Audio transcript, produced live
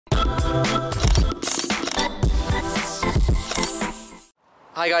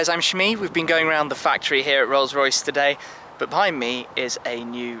Hi guys, I'm Shmee. We've been going around the factory here at Rolls-Royce today, but behind me is a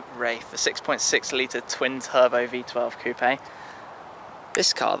new Wraith, a 6.6 litre twin-turbo V12 coupe.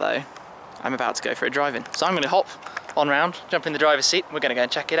 This car though, I'm about to go for a drive-in. So I'm going to hop on round, jump in the driver's seat, and we're going to go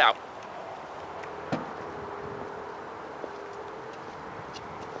and check it out.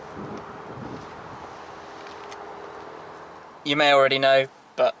 You may already know,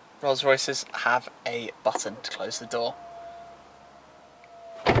 but Rolls-Royces have a button to close the door.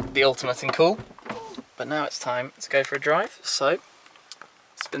 The ultimate in cool, but now it's time to go for a drive, so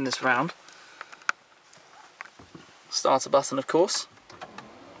spin this round. Starter button, of course.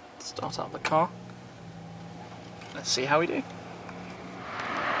 Start up the car. Let's see how we do.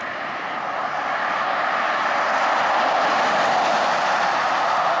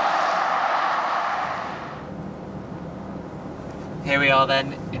 Here we are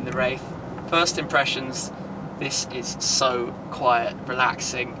then in the Wraith. First impressions, this is so quiet,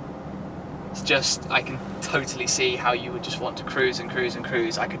 relaxing. It's just, I can totally see how you would just want to cruise and cruise and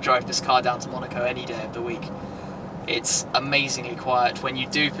cruise. I could drive this car down to Monaco any day of the week. It's amazingly quiet. When you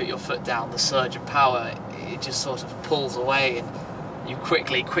do put your foot down, the surge of power, it just sort of pulls away and you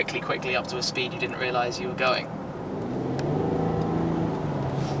quickly up to a speed you didn't realise you were going.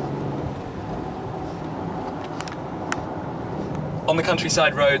 On the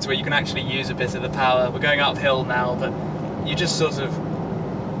countryside roads where you can actually use a bit of the power, we're going uphill now, but you just sort of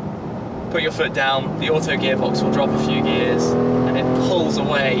put your foot down, the auto gearbox will drop a few gears and it pulls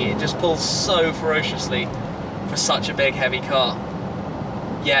away. It just pulls so ferociously for such a big heavy car,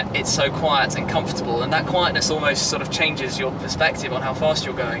 yet it's so quiet and comfortable, and that quietness almost sort of changes your perspective on how fast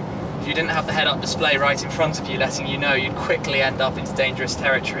you're going. If you didn't have the head-up display right in front of you letting you know, you'd quickly end up into dangerous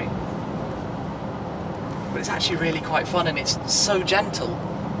territory. But it's actually really quite fun, and it's so gentle.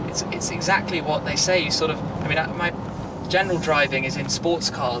 It's exactly what they say. You sort of, I mean, my general driving is in sports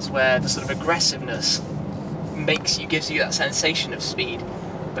cars where the sort of aggressiveness gives you that sensation of speed.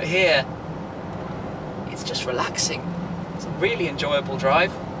 But here, it's just relaxing. It's a really enjoyable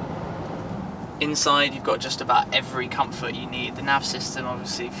drive. Inside, you've got just about every comfort you need. The nav system,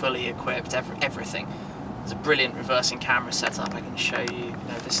 obviously, fully equipped, everything. There's a brilliant reversing camera setup. I can show you.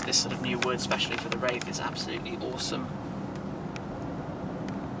 This sort of new wood, especially for the Wraith, is absolutely awesome.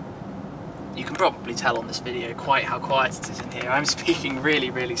 You can probably tell on this video quite how quiet it is in here. I'm speaking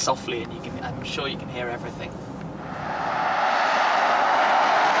really softly, and I'm sure you can hear everything.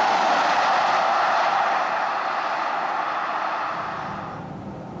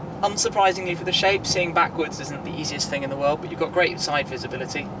 Unsurprisingly for the shape, seeing backwards isn't the easiest thing in the world, but you've got great side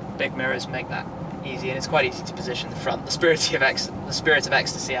visibility. Big mirrors make that easy, and it's quite easy to position the front. The spirit of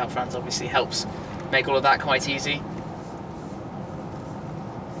ecstasy out front obviously helps make all of that quite easy.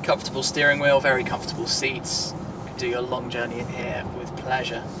 Comfortable steering wheel, very comfortable seats. You can do your long journey in here with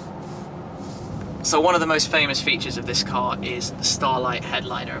pleasure. So one of the most famous features of this car is the Starlight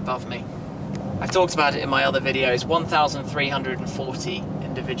headliner above me. I've talked about it in my other videos. 1,340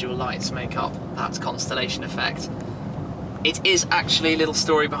 individual lights make up that constellation effect. It is actually a little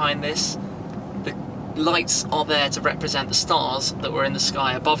story behind this. The lights are there to represent the stars that were in the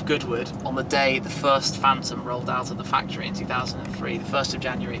sky above Goodwood on the day the first Phantom rolled out of the factory in 2003, the 1st of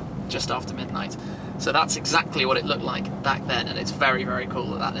January, just after midnight. So that's exactly what it looked like back then, and it's very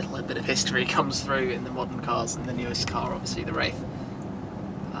cool that that little bit of history comes through in the modern cars, and the newest car, obviously, the Wraith.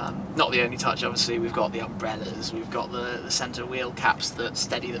 Not the only touch, obviously. We've got the umbrellas, we've got the centre wheel caps that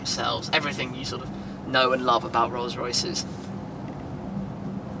steady themselves, everything you sort of know and love about Rolls-Royces.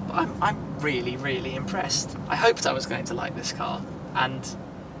 But I'm really impressed. I hoped I was going to like this car, and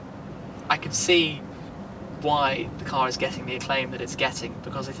I could see why the car is getting the acclaim that it's getting,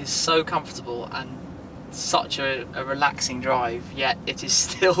 because it is so comfortable and such a relaxing drive, yet it is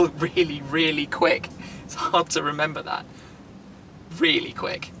still really quick. It's hard to remember that. Really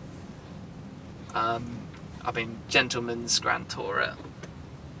quick. I mean, gentleman's Grand Tourer.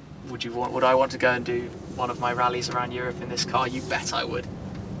 Would I want to go and do one of my rallies around Europe in this car? You bet I would.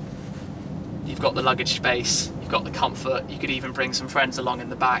 You've got the luggage space, you've got the comfort, you could even bring some friends along in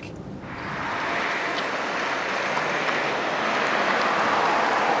the back.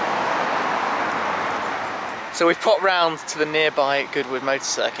 So we've popped round to the nearby Goodwood motor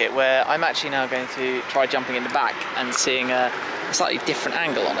circuit, where I'm actually now going to try jumping in the back and seeing a slightly different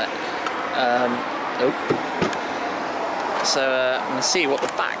angle on it. So I'm going to see what the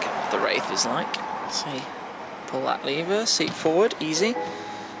back of the Wraith is like. Let's see, pull that lever, seat forward, easy.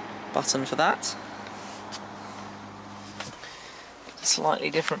 Button for that. Slightly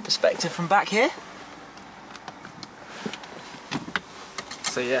different perspective from back here.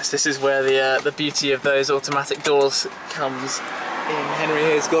 So yes, this is where the beauty of those automatic doors comes in. Henry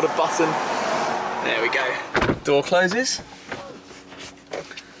here's got a button. There we go. Door closes.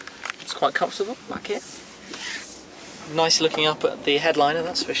 It's quite comfortable back here. Nice looking up at the headliner,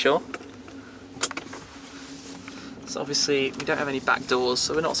 that's for sure. So obviously we don't have any back doors,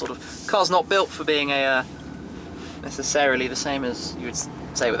 so we're not car's not built for being a necessarily the same as you would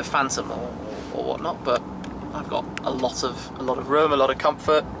say with a Phantom or whatnot, but I've got a lot of room, a lot of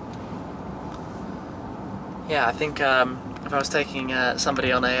comfort. Yeah, I think if I was taking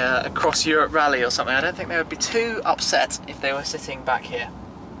somebody on a cross Europe rally or something, I don't think they would be too upset if they were sitting back here.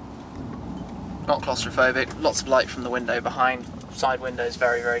 Not claustrophobic, lots of light from the window behind, side windows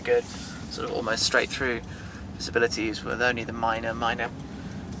very, very good, sort of almost straight through visibilities with only the minor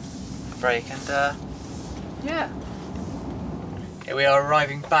break, and yeah. Here we are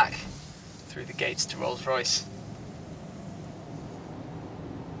arriving back through the gates to Rolls-Royce.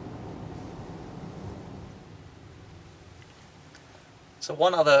 So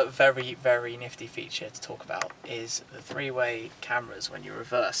one other very, very nifty feature to talk about is the three-way cameras when you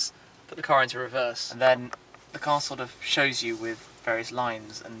reverse. Put the car into reverse, and then the car sort of shows you with various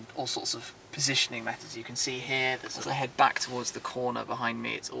lines and all sorts of positioning methods. You can see here, as I head back towards the corner behind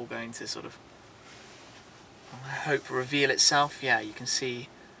me, it's all going to sort of, I hope, reveal itself. Yeah, you can see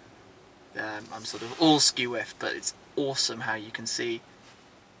I'm sort of all skew with, but it's awesome how you can see,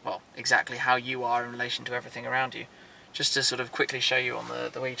 well, exactly how you are in relation to everything around you. Just to sort of quickly show you on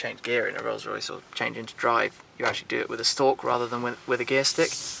the way you change gear in a Rolls-Royce or change into drive, you actually do it with a stalk rather than with a gear stick.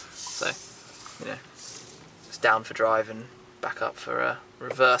 So, you know, it's down for drive and back up for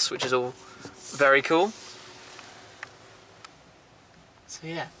reverse, which is all very cool. So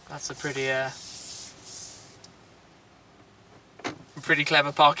yeah, that's a pretty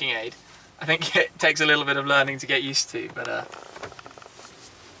clever parking aid. I think it takes a little bit of learning to get used to, but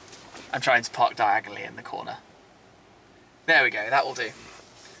I'm trying to park diagonally in the corner. There we go, that will do.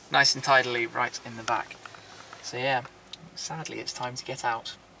 Nice and tidily right in the back. So yeah, sadly it's time to get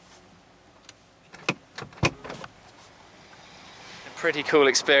out. Pretty cool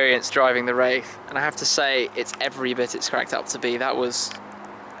experience driving the Wraith, and I have to say it's every bit it's cracked up to be. That was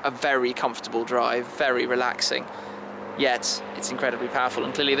a very comfortable drive, very relaxing, yet it's incredibly powerful,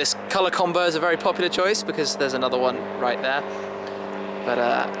 and clearly this colour combo is a very popular choice because there's another one right there. But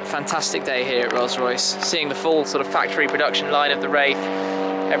fantastic day here at Rolls-Royce, seeing the full sort of factory production line of the Wraith,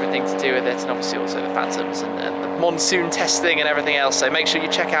 everything to do with it, and obviously also the Phantoms and the monsoon testing and everything else. So make sure you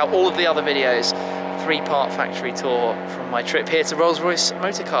check out all of the other videos, 3-part factory tour from my trip here to Rolls-Royce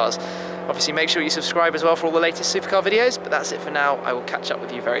Motor Cars. Obviously make sure you subscribe as well for all the latest supercar videos, but that's it for now. I will catch up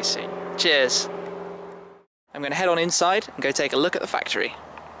with you very soon. Cheers! I'm going to head on inside and go take a look at the factory.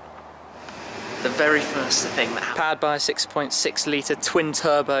 The very first thing that happened. Powered by a 6.6 litre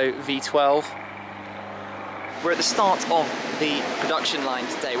twin-turbo V12. We're at the start of the production line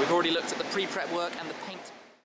today. We've already looked at the pre-prep work and the paint.